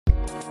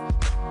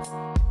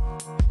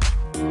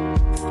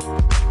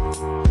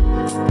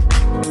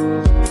Hi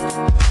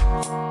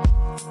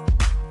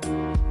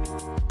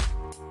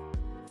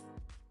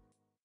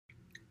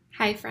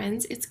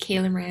friends, it's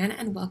Kayla Moran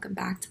and welcome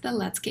back to the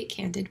Let's Get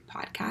Candid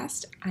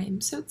podcast. I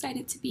am so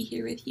excited to be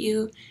here with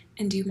you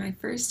and do my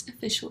first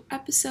official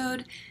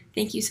episode.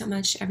 Thank you so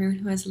much to everyone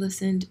who has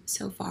listened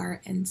so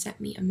far and sent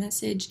me a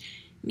message.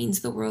 It means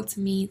the world to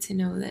me to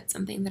know that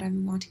something that I've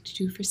been wanting to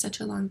do for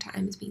such a long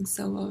time is being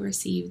so well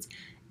received,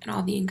 and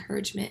all the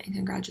encouragement and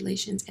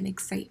congratulations and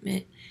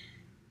excitement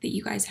that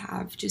you guys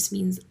have just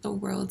means the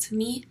world to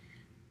me.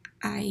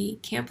 I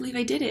can't believe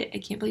I did it. I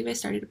can't believe I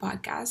started a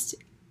podcast.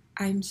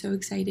 I'm so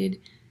excited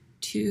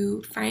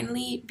to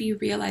finally be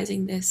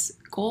realizing this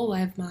goal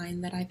of mine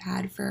that I've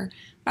had for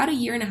about a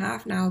year and a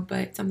half now,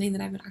 but something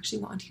that I've been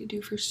actually wanting to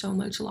do for so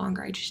much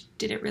longer. I just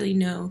didn't really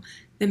know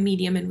the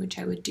medium in which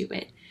I would do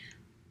it.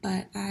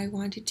 But I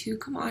wanted to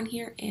come on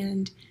here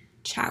and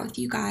chat with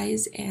you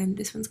guys, and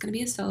this one's going to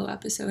be a solo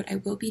episode. I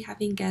will be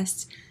having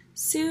guests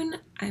soon.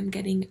 I'm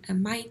getting a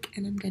mic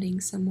and I'm getting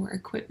some more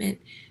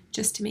equipment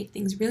just to make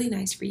things really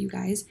nice for you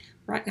guys.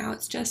 Right now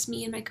it's just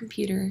me and my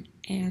computer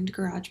and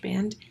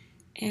GarageBand,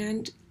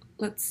 and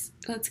let's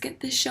get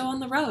this show on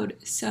the road.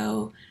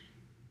 So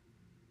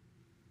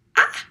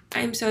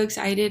I'm so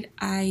excited.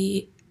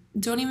 I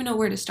don't even know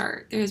where to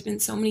start. There has been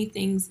so many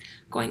things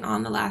going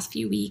on the last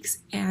few weeks,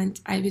 and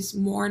I was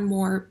more and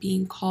more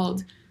being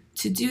called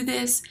to do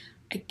this.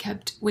 I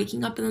kept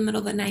waking up in the middle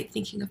of the night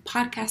thinking of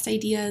podcast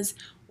ideas,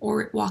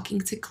 or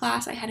walking to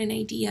class I had an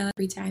idea.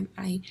 Every time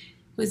I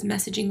was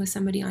messaging with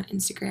somebody on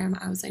Instagram,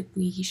 I was like,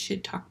 we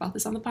should talk about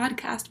this on the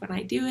podcast when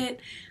I do it.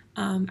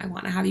 I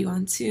want to have you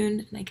on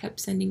soon. And I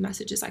kept sending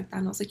messages like that.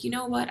 And I was like, you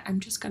know what?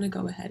 I'm just going to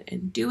go ahead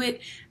and do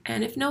it.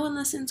 And if no one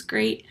listens,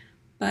 great.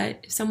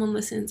 But if someone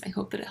listens, I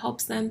hope that it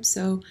helps them.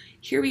 So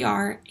here we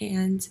are.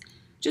 And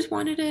just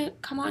wanted to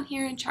come on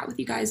here and chat with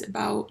you guys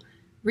about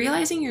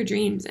realizing your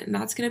dreams. And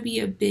that's going to be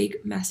a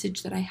big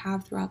message that I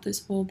have throughout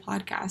this whole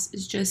podcast,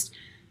 is just,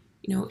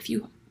 if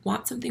you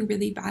want something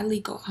really badly,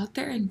 go out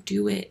there and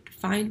do it.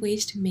 Find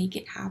ways to make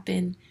it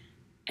happen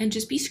and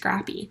just be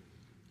scrappy.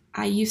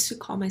 I used to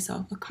call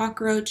myself a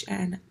cockroach,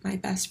 and my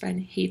best friend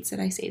hates that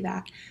I say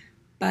that.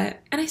 And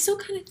I still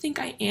kind of think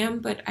I am,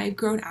 but I've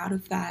grown out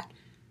of that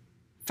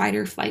fight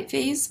or flight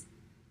phase.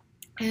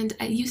 And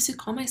I used to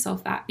call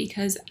myself that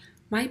because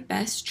my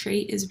best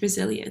trait is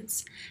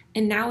resilience.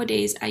 And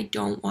nowadays, I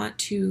don't want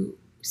to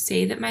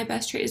say that my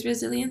best trait is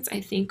resilience.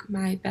 I think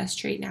my best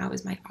trait now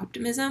is my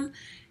optimism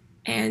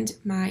and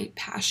my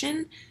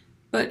passion.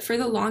 But for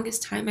the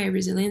longest time, my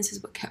resilience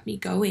is what kept me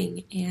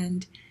going.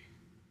 And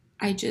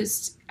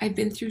I've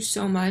been through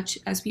so much,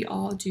 as we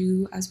all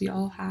do, as we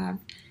all have.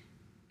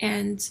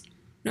 And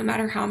no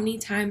matter how many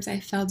times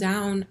I fell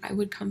down, I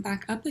would come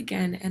back up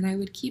again, and I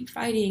would keep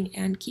fighting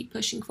and keep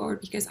pushing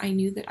forward because I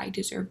knew that I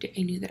deserved it.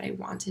 I knew that I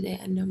wanted it.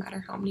 And no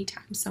matter how many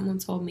times someone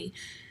told me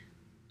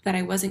that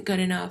I wasn't good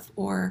enough,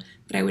 or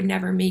that I would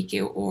never make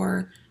it,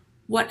 or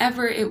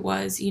whatever it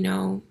was,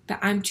 that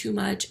I'm too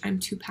much, I'm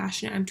too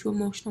passionate, I'm too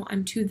emotional,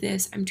 I'm too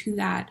this, I'm too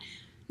that.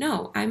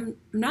 No, I'm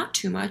not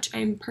too much.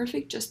 I'm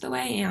perfect just the way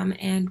I am.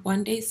 And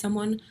one day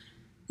someone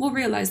will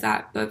realize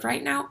that. But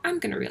right now, I'm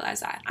going to realize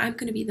that. I'm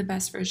going to be the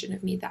best version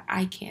of me that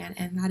I can.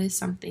 And that is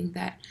something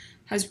that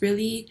has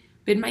really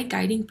been my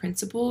guiding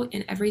principle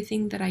in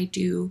everything that I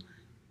do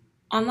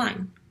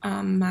online.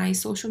 My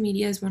social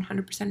media is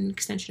 100% an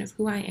extension of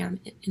who I am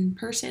in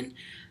person.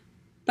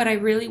 But I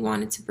really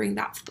wanted to bring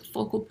that to the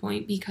focal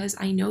point because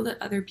I know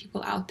that other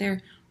people out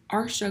there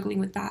are struggling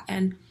with that.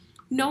 And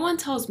no one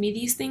tells me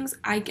these things.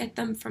 I get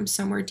them from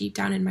somewhere deep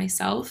down in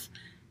myself.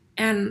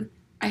 And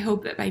I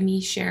hope that by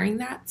me sharing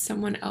that,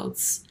 someone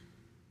else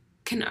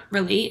can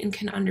relate and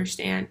can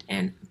understand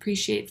and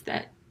appreciate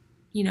that,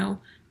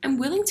 I'm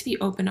willing to be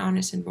open,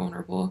 honest, and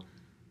vulnerable.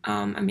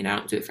 I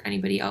don't do it for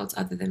anybody else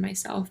other than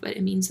myself, but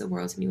it means the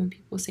world to me when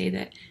people say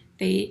that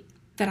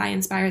I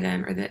inspire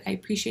them, or that I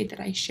appreciate that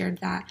I shared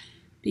that.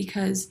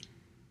 Because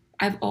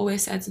I've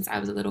always said since I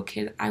was a little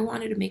kid, I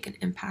wanted to make an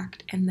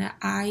impact, and that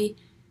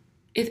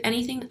if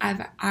anything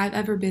I've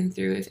ever been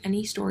through, if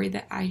any story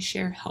that I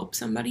share helps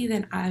somebody,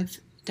 then I've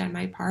done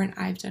my part, and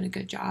I've done a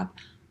good job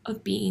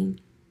of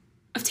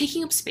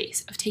taking up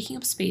space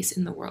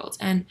in the world.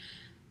 And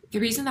the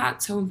reason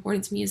that's so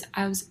important to me is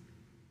as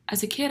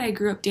a kid, I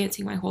grew up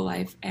dancing my whole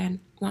life, and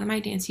one of my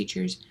dance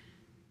teachers,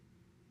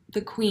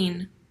 the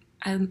Queen,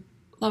 I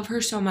love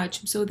her so much.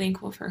 I'm so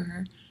thankful for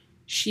her.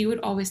 She would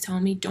always tell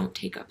me, don't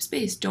take up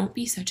space. Don't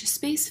be such a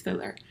space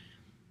filler.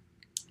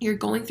 You're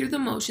going through the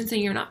motions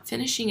and you're not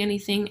finishing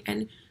anything.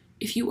 And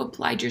if you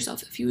applied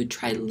yourself, if you would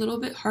try a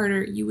little bit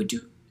harder, you would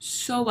do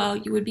so well.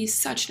 You would be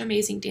such an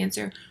amazing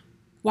dancer.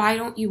 Why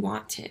don't you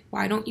want it?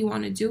 Why don't you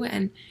want to do it?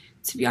 And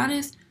to be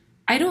honest,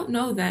 I don't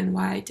know then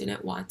why I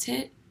didn't want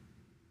it.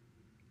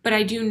 But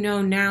I do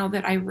know now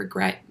that I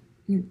regret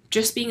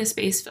just being a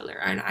space filler,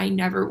 and I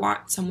never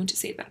want someone to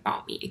say that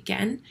about me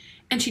again.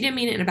 And she didn't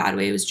mean it in a bad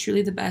way. It was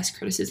truly the best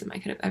criticism I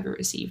could have ever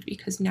received,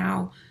 because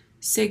now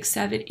 6,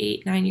 7,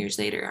 8, 9 years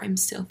later, I'm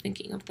still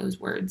thinking of those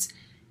words.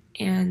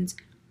 And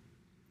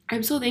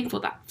I'm so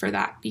thankful for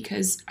that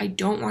because I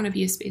don't want to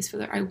be a space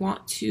filler. I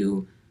want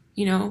to,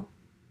 you know,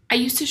 I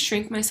used to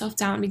shrink myself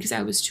down because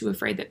I was too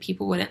afraid that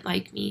people wouldn't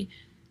like me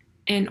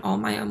and all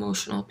my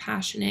emotional,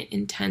 passionate,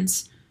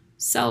 intense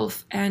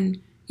self.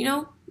 And,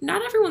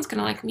 not everyone's going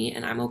to like me,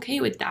 and I'm okay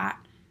with that.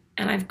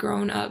 And I've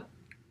grown up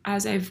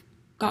as I've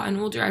gotten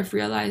older. I've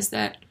realized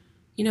that,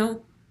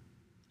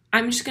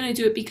 I'm just going to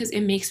do it because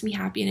it makes me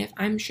happy. And if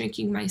I'm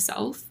shrinking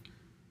myself,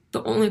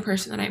 the only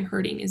person that I'm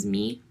hurting is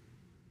me.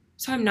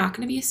 So I'm not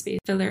going to be a space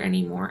filler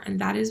anymore. And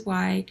that is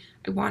why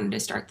I wanted to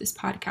start this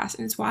podcast.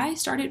 And it's why I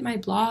started my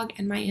blog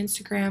and my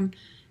Instagram.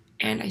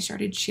 And I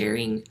started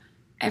sharing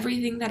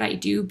everything that I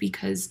do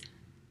because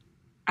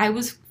I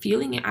was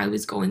feeling it. I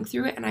was going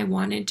through it. And I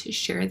wanted to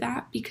share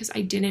that because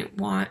I didn't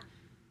want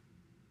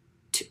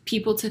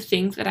people to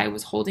think that I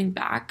was holding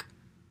back.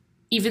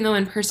 Even though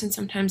in person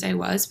sometimes I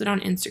was, but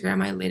on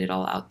Instagram I laid it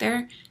all out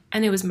there.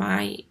 And it was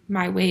my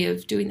way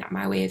of doing that,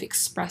 my way of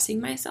expressing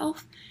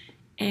myself.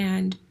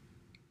 And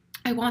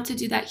I want to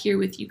do that here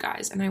with you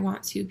guys. And I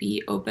want to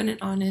be open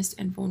and honest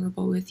and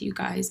vulnerable with you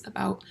guys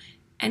about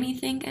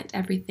anything and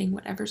everything,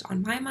 whatever's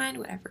on my mind,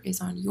 whatever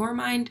is on your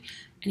mind,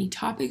 any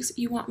topics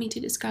you want me to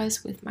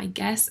discuss with my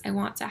guests. I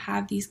want to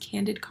have these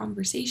candid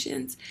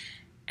conversations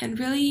and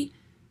really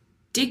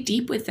dig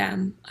deep with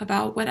them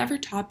about whatever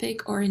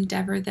topic or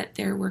endeavor that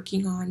they're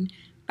working on,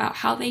 about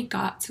how they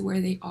got to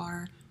where they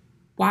are,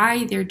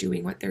 why they're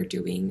doing what they're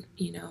doing,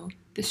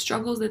 the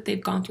struggles that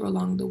they've gone through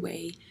along the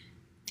way,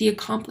 the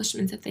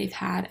accomplishments that they've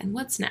had, and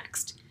what's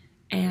next.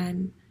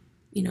 And,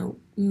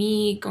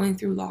 me going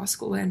through law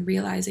school and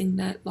realizing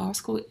that law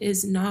school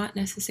is not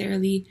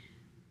necessarily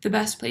the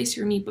best place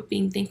for me, but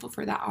being thankful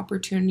for that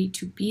opportunity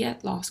to be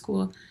at law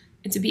school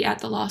and to be at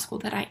the law school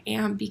that I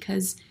am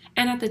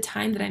and at the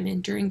time that I'm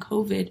in during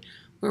COVID,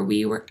 where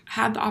we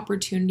had the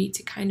opportunity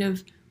to kind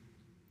of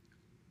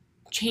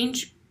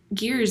change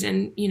gears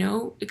and,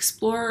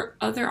 explore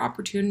other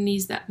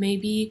opportunities that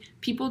maybe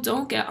people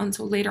don't get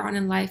until later on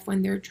in life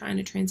when they're trying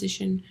to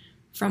transition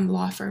from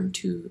law firm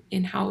to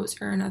in-house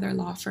or another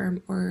law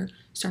firm or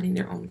starting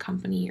their own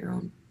company or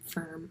own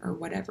firm or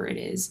whatever it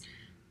is.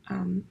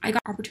 I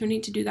got opportunity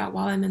to do that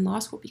while I'm in law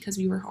school because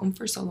we were home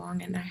for so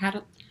long and I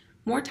had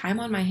more time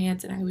on my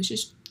hands, and I was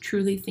just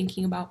truly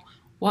thinking about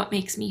what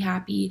makes me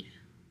happy,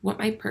 what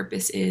my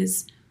purpose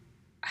is,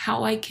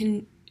 how I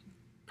can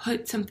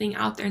put something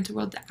out there into the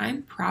world that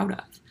I'm proud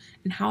of,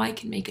 and how I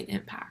can make an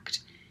impact.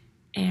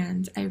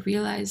 And I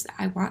realized that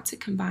I want to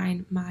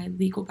combine my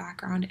legal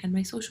background and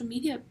my social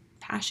media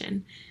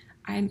passion.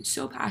 I'm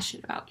so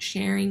passionate about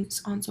sharing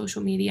on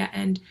social media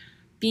and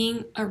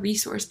being a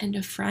resource and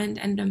a friend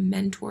and a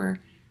mentor.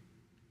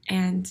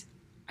 And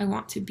I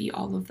want to be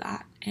all of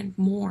that and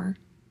more.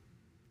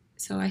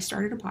 So I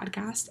started a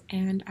podcast,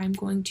 and I'm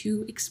going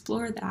to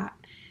explore that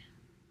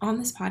on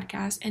this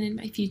podcast and in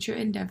my future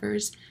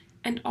endeavors.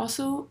 And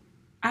also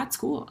at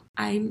school,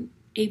 I'm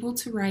able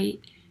to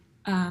write,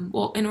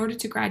 in order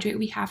to graduate,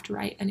 we have to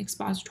write an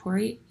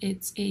expository.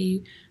 It's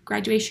a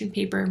graduation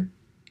paper,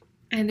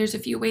 and there's a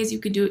few ways you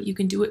can do it. You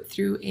can do it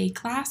through a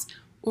class,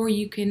 or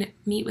you can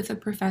meet with a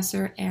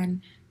professor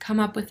and come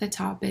up with a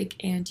topic,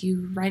 and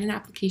you write an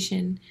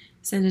application,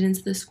 send it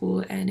into the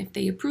school, and if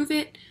they approve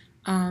it,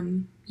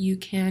 you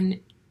can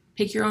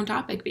pick your own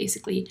topic,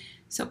 basically.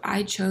 So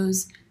I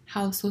chose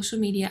how social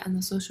media and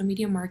the social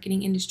media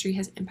marketing industry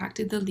has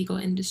impacted the legal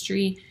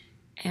industry,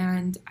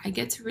 and I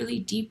get to really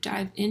deep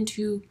dive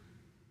into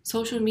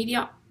social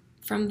media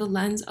from the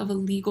lens of a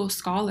legal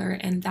scholar,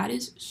 and that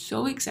is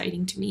so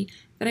exciting to me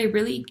that I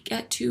really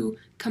get to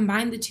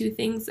combine the two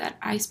things that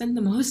I spend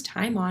the most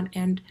time on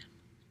and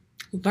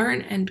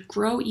learn and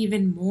grow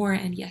even more.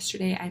 And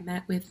yesterday I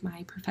met with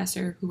my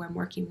professor who I'm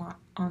working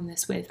on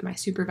this with, my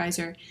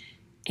supervisor,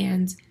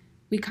 and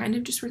we kind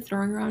of just were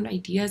throwing around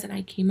ideas, and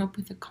I came up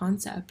with a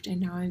concept, and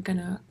now I'm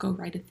gonna go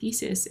write a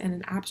thesis and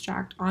an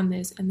abstract on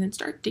this and then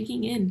start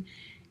digging in.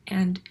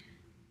 And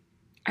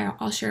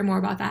I'll share more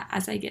about that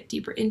as I get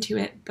deeper into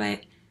it,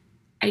 but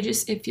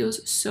it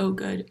feels so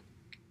good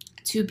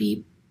to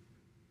be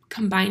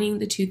combining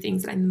the two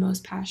things that I'm the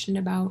most passionate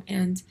about.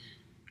 And,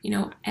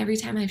 every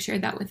time I've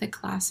shared that with a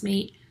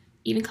classmate,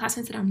 even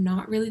classmates that I'm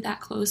not really that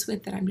close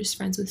with, that I'm just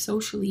friends with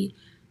socially,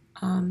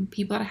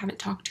 people that I haven't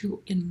talked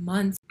to in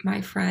months,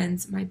 my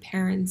friends, my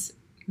parents,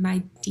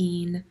 my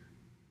dean,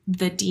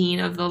 the dean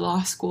of the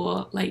law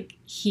school,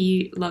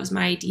 he loves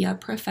my idea,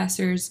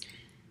 professors,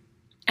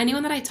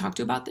 anyone that I talk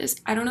to about this,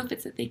 I don't know if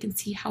it's that they can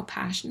see how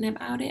passionate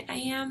about it I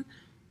am,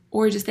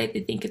 or just that they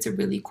think it's a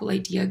really cool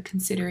idea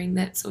considering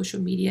that social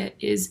media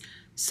is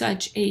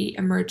such a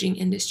emerging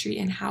industry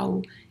and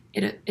how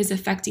it is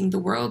affecting the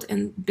world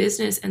and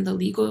business and the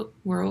legal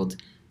world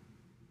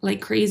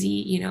like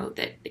crazy,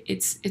 that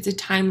it's a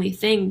timely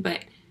thing,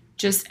 but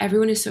just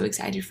everyone is so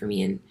excited for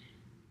me. And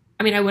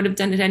I mean, I would have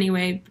done it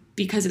anyway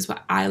because it's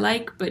what I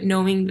like, but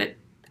knowing that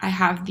I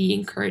have the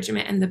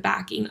encouragement and the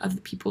backing of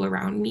the people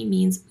around me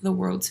means the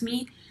world to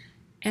me.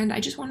 And I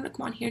just wanted to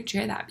come on here and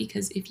share that,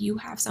 because if you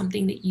have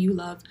something that you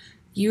love,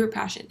 you're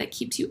passionate, that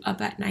keeps you up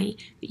at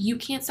night, that you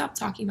can't stop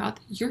talking about,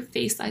 that your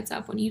face lights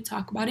up when you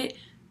talk about it,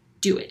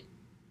 do it.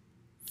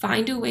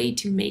 Find a way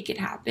to make it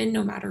happen,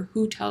 no matter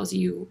who tells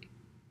you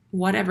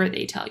whatever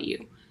they tell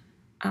you.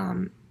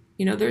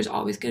 There's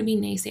always going to be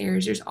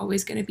naysayers. There's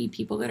always going to be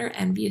people that are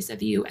envious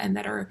of you and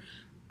that are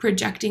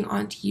projecting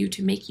onto you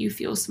to make you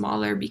feel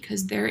smaller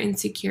because they're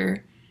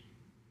insecure.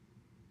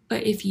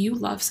 But if you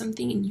love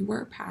something and you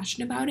are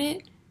passionate about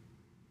it,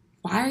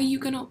 why are you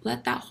going to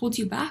let that hold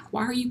you back?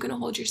 Why are you going to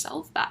hold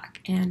yourself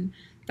back? And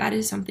that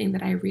is something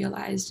that I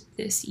realized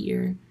this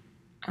year.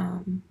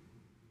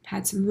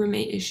 Had some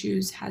roommate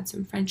issues, had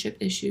some friendship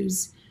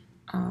issues.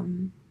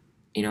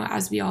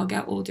 As we all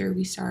get older,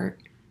 we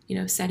start,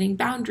 setting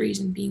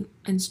boundaries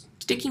and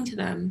sticking to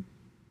them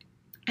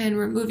and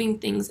removing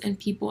things and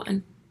people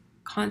and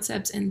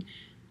concepts and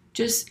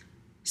just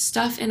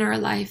stuff in our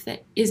life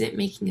that isn't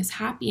making us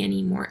happy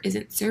anymore,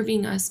 isn't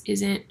serving us,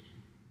 isn't,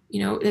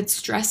 it's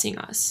stressing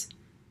us,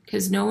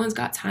 because no one's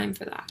got time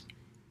for that.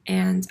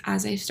 And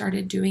as I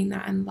started doing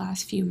that in the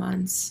last few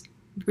months,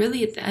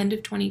 really at the end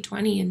of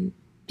 2020 and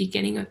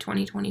beginning of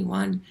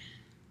 2021,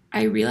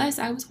 I realized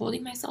I was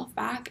holding myself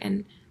back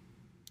and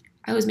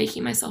I was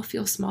making myself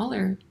feel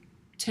smaller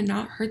to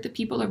not hurt the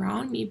people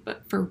around me.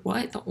 But for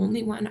what? The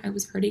only one I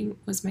was hurting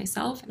was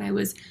myself, and I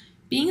was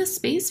being a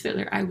space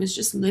filler. I was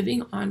just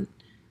living on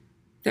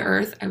the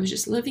earth. I was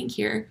just living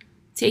here,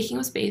 taking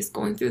up space,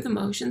 going through the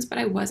motions, but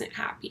I wasn't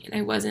happy and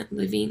I wasn't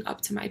living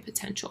up to my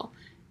potential.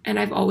 And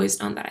I've always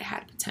known that I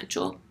had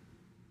potential.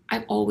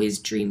 I've always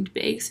dreamed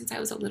big since I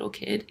was a little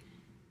kid.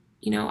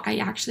 I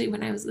actually,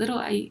 when I was little,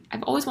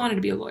 I've always wanted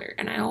to be a lawyer.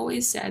 And I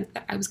always said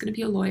that I was going to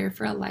be a lawyer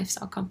for a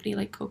lifestyle company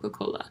like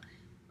Coca-Cola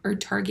or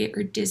Target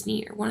or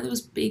Disney or one of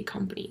those big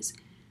companies.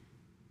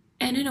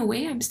 And in a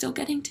way, I'm still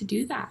getting to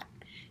do that.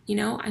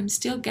 I'm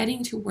still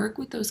getting to work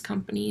with those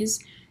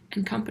companies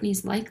and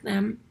companies like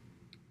them.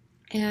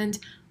 And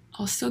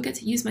I'll still get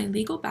to use my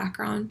legal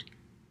background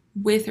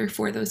with or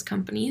for those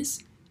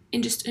companies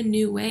in just a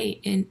new way,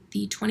 in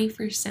the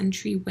 21st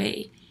century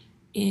way,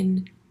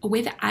 in a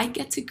way that I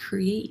get to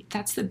create.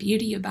 That's the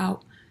beauty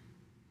about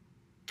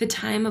the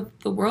time of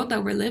the world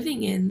that we're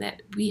living in,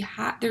 that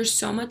there's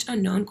so much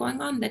unknown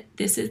going on that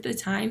this is the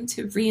time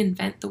to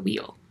reinvent the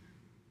wheel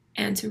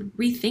and to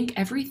rethink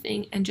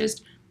everything and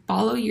just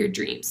follow your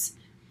dreams.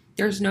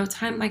 There's no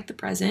time like the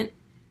present.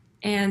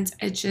 And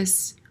it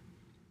just,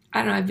 I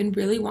don't know, I've been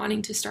really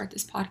wanting to start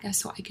this podcast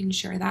so I can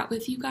share that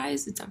with you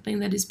guys. It's something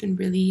that has been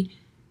really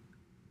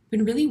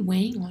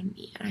weighing on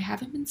me, and I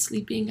haven't been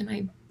sleeping, and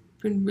I've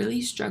been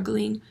really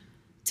struggling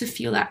to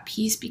feel at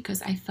peace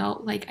because I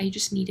felt like I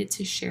just needed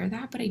to share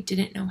that, but I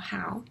didn't know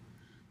how.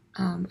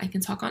 I can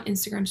talk on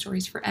Instagram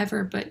stories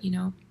forever, but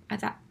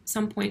at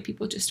some point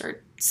people just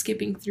start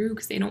skipping through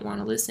because they don't want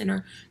to listen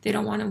or they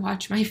don't want to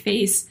watch my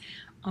face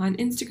on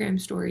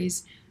Instagram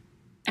stories.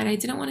 And I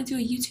didn't want to do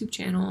a YouTube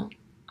channel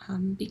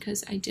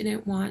because I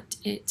didn't want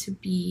it to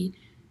be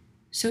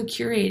so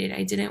curated.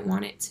 I didn't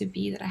want it to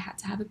be that I had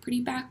to have a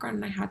pretty background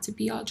and I had to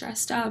be all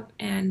dressed up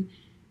and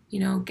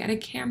get a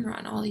camera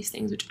and all these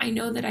things, which I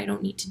know that I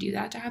don't need to do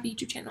that to have a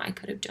YouTube channel. I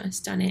could have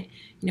just done it,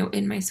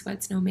 in my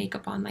sweats, no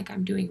makeup on, like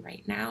I'm doing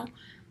right now.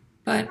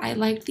 But I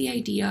liked the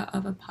idea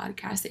of a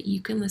podcast that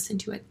you can listen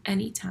to at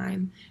any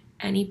time,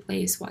 any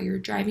place, while you're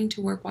driving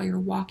to work, while you're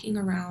walking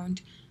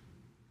around,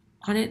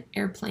 on an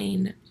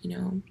airplane,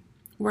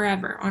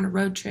 wherever, on a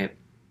road trip.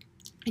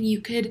 And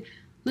you could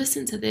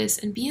listen to this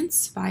and be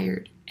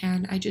inspired.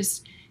 And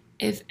if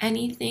there's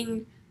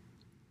anything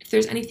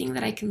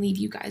that I can leave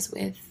you guys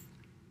with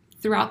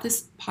throughout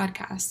this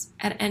podcast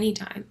at any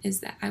time, is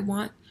that I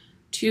want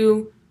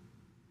to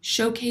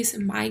showcase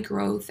my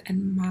growth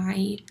and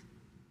my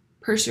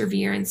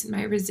perseverance and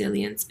my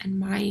resilience and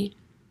my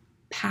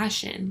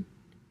passion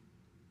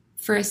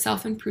for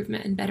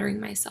self-improvement and bettering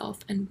myself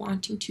and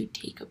wanting to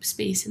take up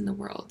space in the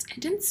world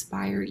and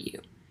inspire you.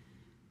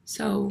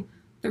 So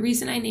the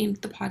reason I named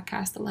the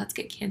podcast the Let's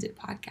Get Candid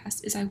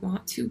podcast is I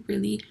want to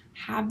really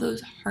have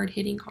those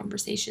hard-hitting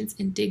conversations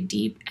and dig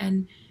deep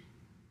and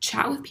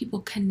chat with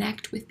people,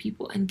 connect with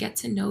people, and get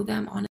to know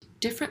them on a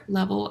different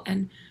level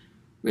and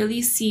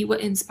really see what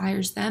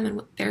inspires them and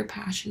what they're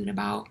passionate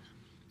about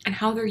and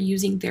how they're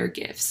using their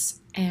gifts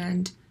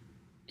and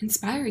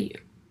inspire you.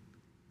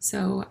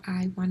 So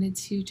I wanted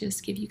to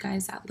just give you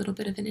guys that little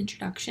bit of an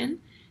introduction.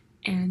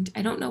 And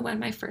I don't know when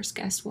my first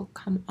guest will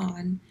come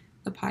on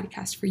the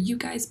podcast for you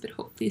guys, but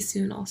hopefully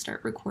soon I'll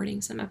start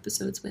recording some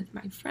episodes with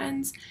my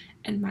friends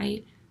and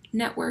my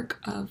network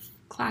of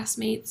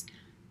classmates,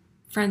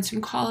 friends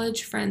from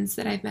college, friends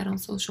that I've met on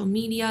social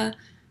media,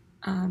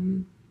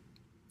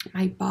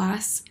 my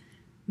boss,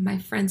 my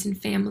friends and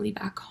family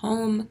back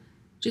home,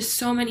 just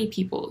so many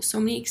people, so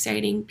many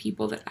exciting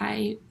people that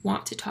I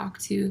want to talk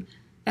to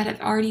that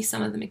have already,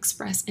 some of them,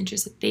 expressed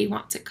interest that they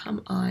want to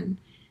come on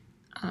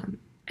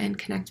and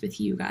connect with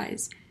you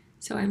guys.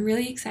 So I'm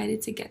really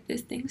excited to get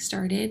this thing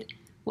started.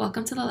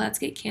 Welcome to the Let's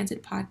Get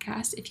Candid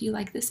podcast. If you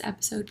like this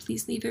episode,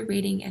 please leave a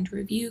rating and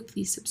review.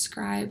 Please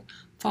subscribe.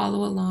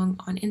 Follow along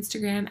on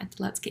Instagram at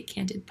the Let's Get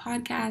Candid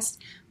podcast.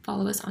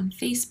 Follow us on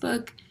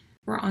Facebook.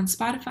 We're on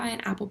Spotify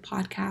and Apple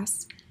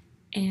Podcasts.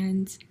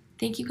 And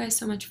Thank you guys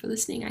so much for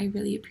listening. I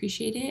really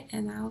appreciate it,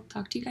 and I'll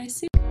talk to you guys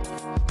soon.